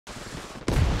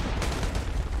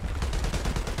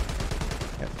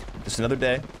Just another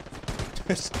day.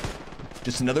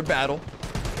 Just another battle.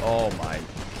 Oh my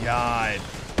God.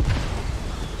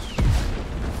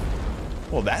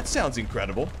 Well, that sounds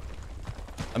incredible.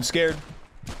 I'm scared.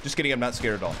 Just kidding, I'm not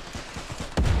scared at all.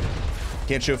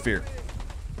 Can't show fear.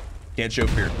 Can't show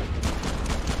fear.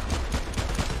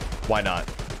 Why not?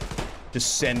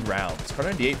 Just send rounds. Car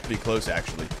 98 pretty close,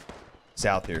 actually.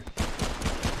 South here.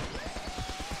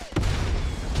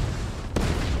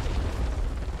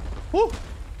 Woo!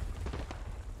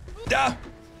 Ah!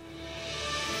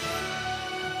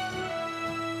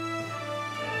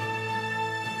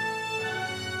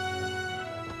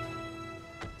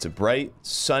 It's a bright,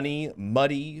 sunny,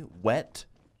 muddy, wet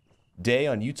day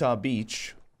on Utah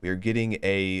Beach. We are getting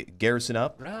a garrison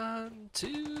up. Run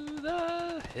to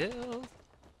the hill.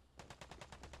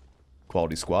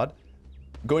 Quality squad.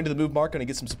 Going to the move mark, gonna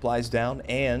get some supplies down,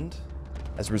 and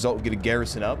as a result, we get a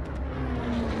garrison up.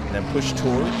 And then push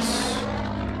towards...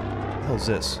 What the hell is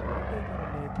this?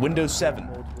 Windows 7.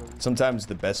 Sometimes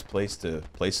the best place to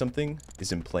place something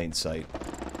is in plain sight.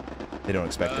 They don't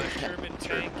expect it. Sherman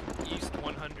tank, east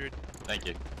 100. Thank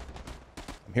you.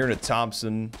 I'm hearing a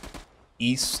Thompson,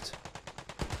 east.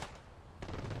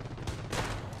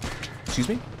 Excuse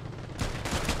me?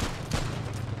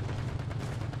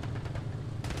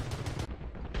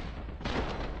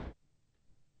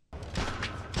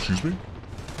 Excuse me?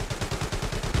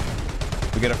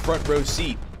 We got a front row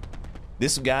seat.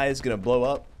 This guy is gonna blow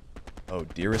up. Oh,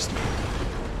 dearest me.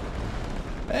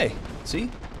 Hey,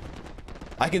 see?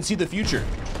 I can see the future.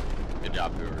 Good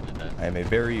job, whoever did that. I am a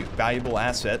very valuable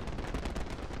asset.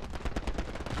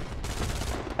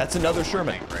 That's another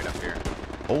Sherman. Right up here.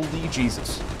 Holy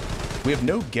Jesus. We have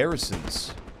no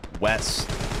garrisons west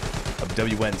of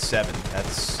WN7.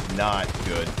 That's not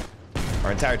good.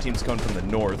 Our entire team's coming from the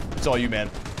north. It's all you, man.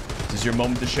 This is your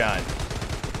moment to shine.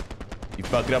 You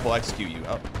fuck it up, I'll execute you.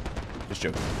 Oh, just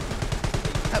joking.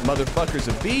 That motherfucker's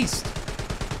a beast.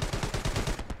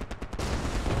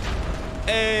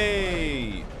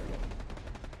 Hey!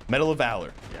 Medal of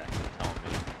Valor. Yeah, help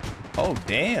me. Oh,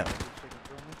 damn.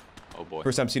 Oh boy.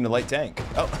 First time seeing a light tank.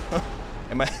 Oh,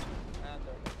 am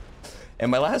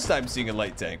my last time seeing a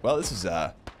light tank? Well, this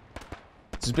has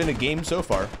been a game so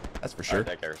far. That's for sure.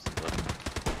 That garrison.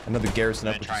 Another garrison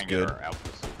up, which is good.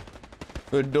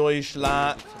 For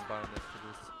Deutschland.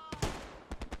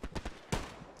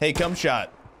 Hey, cum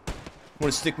shot.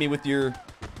 Want to stick me with your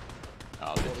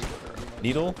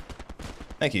needle?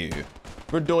 Thank you.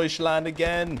 For Deutschland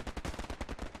again.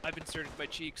 I've inserted my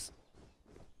cheeks.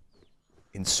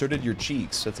 Inserted your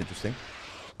cheeks. That's interesting.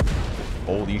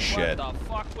 Holy shit. What the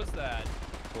fuck was that?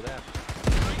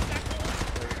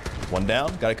 One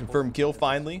down. Got a confirmed kill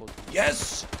finally.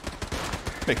 Yes!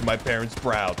 Making my parents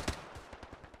proud.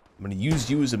 I'm gonna use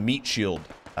you as a meat shield,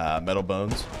 Metal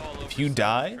Bones. If you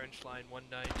die,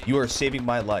 you are saving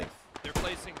my life. They're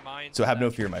placing mines. So have no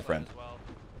fear, my friend.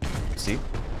 See?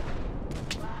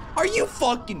 Are you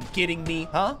fucking kidding me,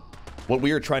 huh? What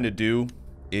we are trying to do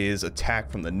is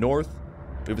attack from the north.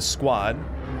 We have a squad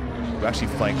who actually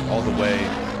flanked all the way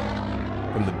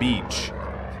from the beach,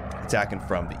 attacking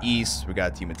from the east. We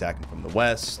got a team attacking from the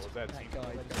west,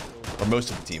 or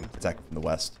most of the team attacking from the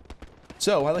west.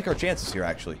 So I like our chances here,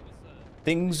 actually.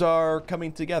 Things are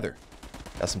coming together.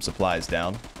 Got some supplies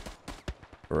down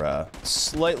for a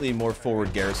slightly more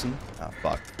forward garrison. Ah,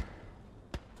 fuck.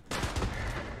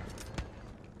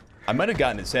 I might have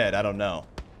gotten his head. I don't know.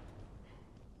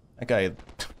 That guy...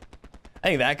 I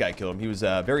think that guy killed him. He was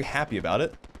very happy about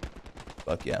it.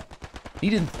 Fuck yeah.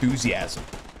 Need enthusiasm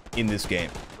in this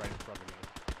game.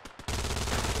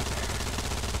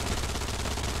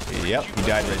 Yep, he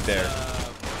died right there.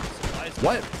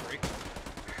 What?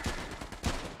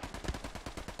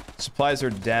 Supplies are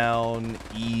down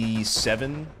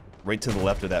E7, right to the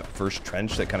left of that first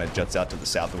trench that kind of juts out to the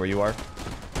south of where you are.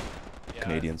 Yeah,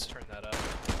 Canadians. turn that up.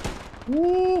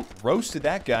 Woo! Roasted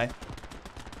that guy.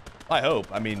 I hope.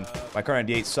 I mean, my car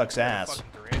 98 sucks ass.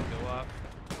 Fucking Durango up,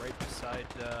 right beside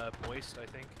Moist, I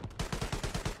think.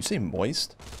 You say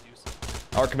moist?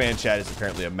 Our command chat is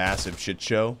apparently a massive shit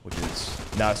show, which is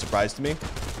not a surprise to me.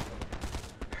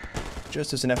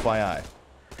 Just as an FYI.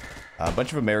 A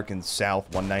bunch of Americans south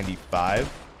 195.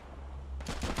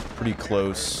 Pretty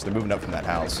close. They're moving up from that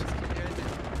house.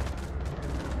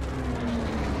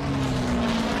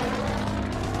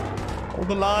 Hold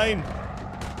the line.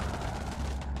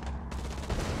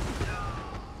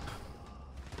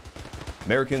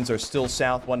 Americans are still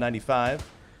south 195.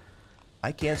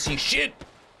 I can't see shit.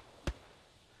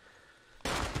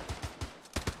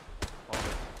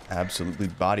 Absolutely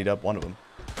bodied up one of them.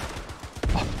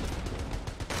 Oh.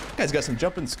 That guy's got some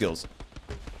jumping skills.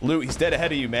 Loot, he's dead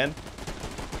ahead of you, man.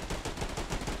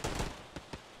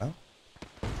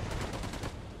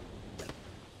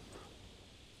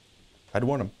 I'd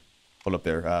warn him. Hold up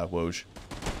there, Woj.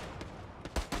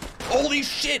 Holy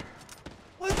shit!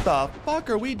 What the fuck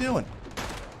are we doing?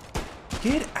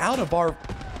 Get out of our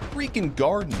freaking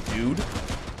garden, dude.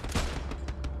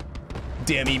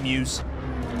 Damn emus.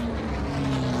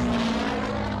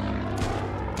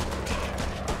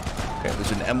 Okay,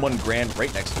 there's an M1 Grand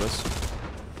right next to us.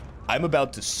 I'm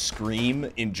about to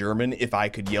scream in German if I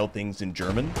could yell things in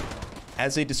German.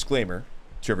 As a disclaimer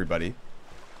to everybody,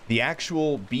 the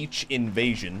actual beach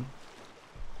invasion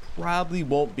probably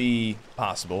won't be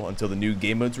possible until the new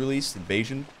game mode's released,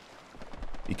 Invasion.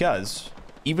 Because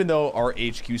even though our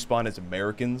HQ spawn as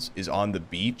Americans is on the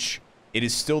beach, it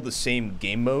is still the same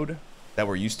game mode that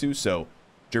we're used to. So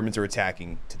Germans are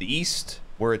attacking to the east,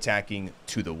 we're attacking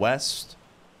to the west,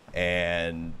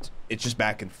 and it's just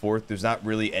back and forth. There's not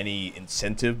really any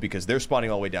incentive because they're spawning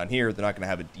all the way down here. They're not going to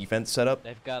have a defense set up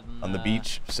on the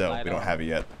beach, so we don't have it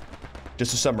yet.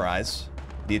 Just to summarize,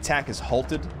 the attack is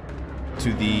halted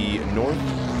to the north,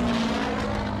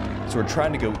 so we're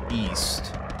trying to go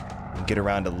east and get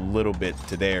around a little bit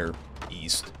to their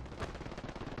east.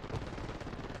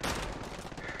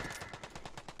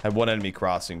 Had one enemy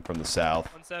crossing from the south.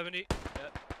 170.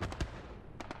 Yep.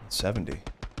 70.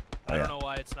 I don't know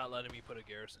why it's not letting me put a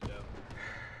garrison down.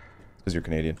 Because you're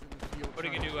Canadian.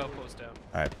 Putting a new outpost down.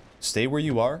 Alright. Stay where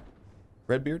you are,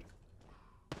 Redbeard.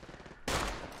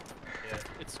 Yeah,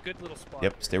 it's a good little spot.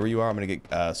 Yep, stay where you are. I'm going to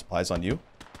get supplies on you.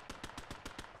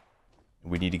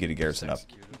 We need to get a garrison up.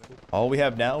 All we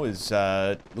have now is,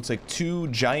 looks like 2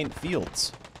 giant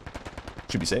fields.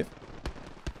 Should be safe.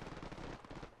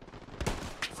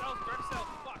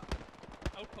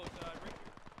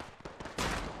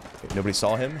 Nobody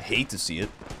saw him. Hate to see it.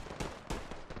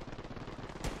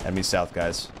 Enemy south,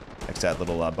 guys. Next to that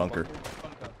little bunker.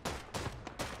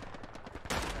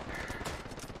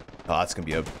 Oh, that's gonna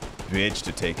be a bitch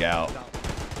to take out.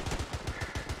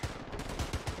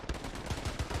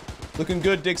 Looking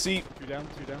good, Dixie. 2 down,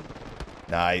 2 down.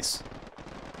 Nice.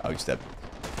 Oh, you stepped.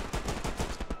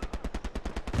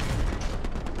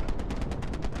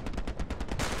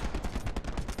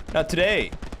 Not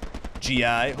today.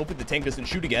 GI. Hoping the tank doesn't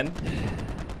shoot again.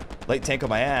 Light tank on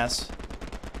my ass.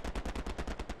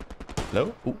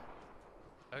 Hello? Ooh.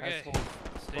 Okay.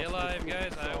 Stay alive,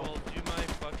 guys. I will do my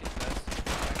fucking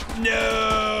best.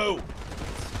 No!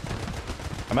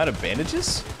 I'm out of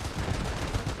bandages?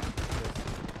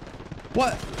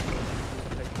 What?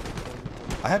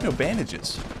 I have no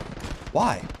bandages.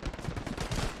 Why?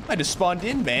 I just spawned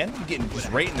in, man. I'm getting just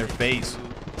right in their face.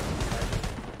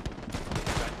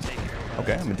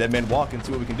 Okay, I'm a dead man walking.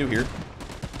 See what we can do here.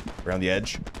 Around the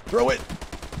edge. Throw it!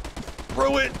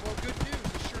 Throw it! Well, good news.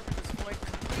 The Sherman is flanked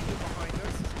completely behind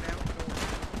us.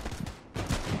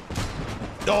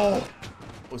 Is now Oh!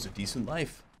 That was a decent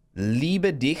life.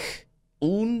 Liebe dich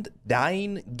und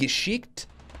dein Geschick.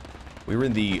 We were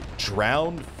in the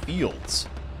drowned fields.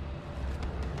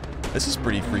 This is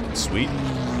pretty freaking sweet.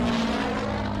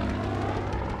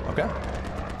 Okay.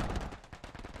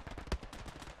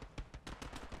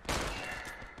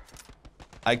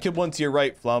 I killed one to your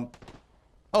right, Flump.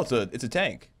 Oh, it's a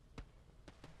tank.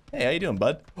 Hey, how you doing,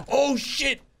 bud? Oh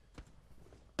shit!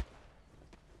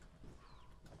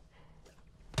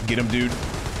 Get him, dude.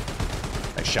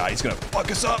 Nice shot. He's gonna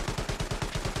fuck us up.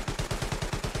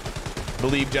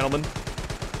 Believe, gentlemen.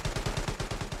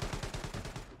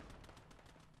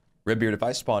 Redbeard, if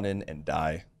I spawn in and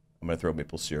die, I'm gonna throw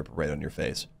maple syrup right on your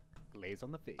face. Lays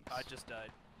on the face. I just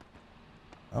died.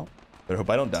 Oh, but I hope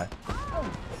I don't die.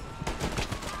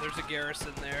 There's a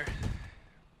garrison there.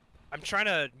 I'm trying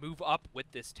to move up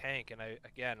with this tank, and I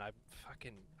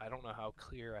don't know how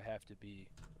clear I have to be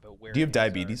about where. Do you have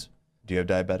diabetes? Do you have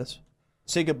diabetes?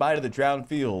 Say goodbye to the drowned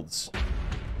fields.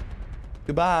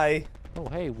 Goodbye. Oh,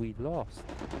 hey, we lost.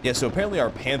 Yeah, so apparently our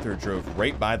Panther drove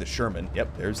right by the Sherman.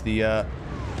 Yep, there's the,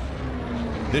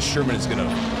 this Sherman is gonna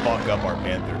fuck up our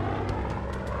Panther.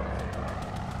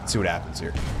 Let's see what happens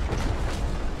here.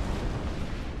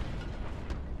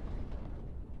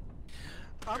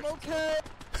 I'm okay.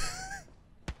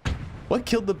 What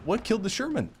killed the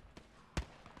Sherman?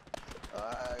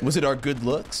 Was it our good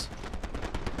looks?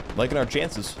 Liking our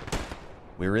chances.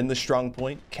 We're in the strong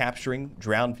point, capturing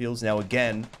drowned fields. Now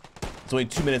again, there's only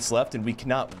 2 minutes left and we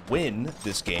cannot win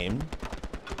this game.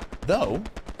 Though,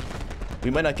 we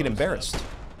might not get embarrassed.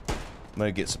 I'm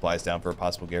gonna get supplies down for a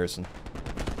possible garrison.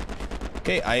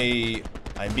 Okay,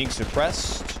 I'm being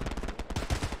suppressed.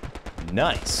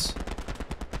 Nice.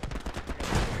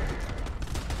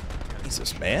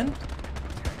 Jesus, man.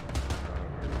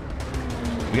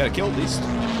 We got a kill at least.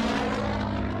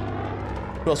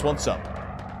 Who else wants some?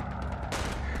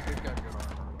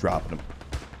 Dropping them.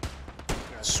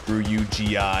 Screw you,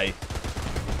 GI.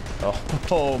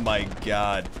 Oh my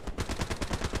god.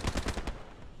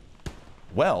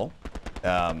 Well,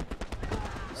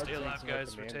 Stay alive,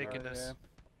 guys. We're taking this.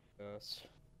 Yes.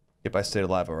 Yep, I stayed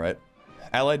alive, alright.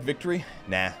 Allied victory?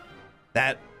 Nah.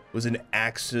 That was an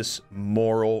Axis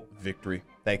moral victory.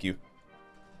 Thank you.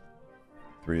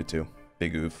 3-2.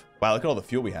 Big oof. Wow, look at all the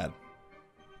fuel we had.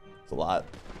 It's a lot.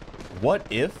 What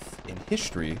if, in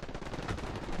history,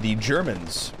 the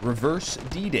Germans reverse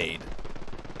D-Day'd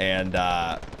and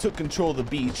took control of the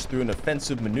beach through an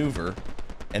offensive maneuver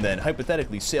and then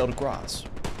hypothetically sailed across?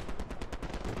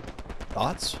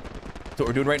 Thoughts? That's what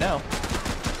we're doing right now.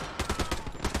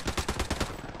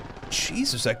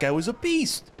 Jesus, that guy was a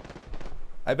beast.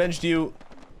 I benched you.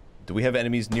 Do we have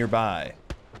enemies nearby?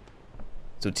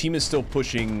 So team is still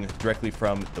pushing directly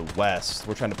from the west.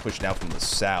 We're trying to push now from the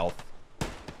south.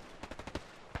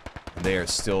 They are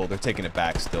still, they're taking it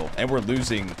back still. And we're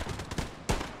losing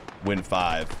win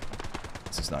 5.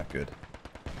 This is not good.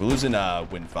 We're losing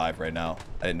win 5 right now.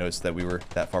 I didn't notice that we were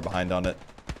that far behind on it.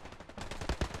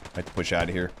 I have to push out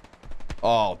of here.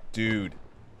 Oh, dude.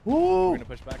 Woo! We're gonna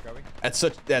push back, are we?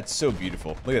 That's so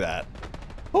beautiful. Look at that.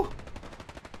 Woo!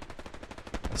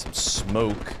 Some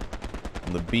smoke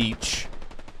on the beach.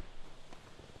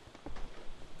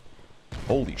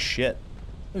 Holy shit.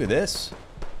 Look at this.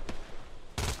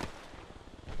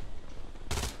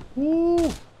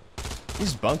 Woo!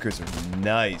 These bunkers are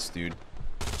nice, dude.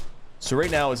 So right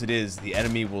now, as it is, the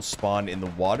enemy will spawn in the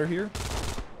water here.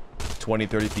 20,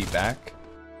 30 feet back.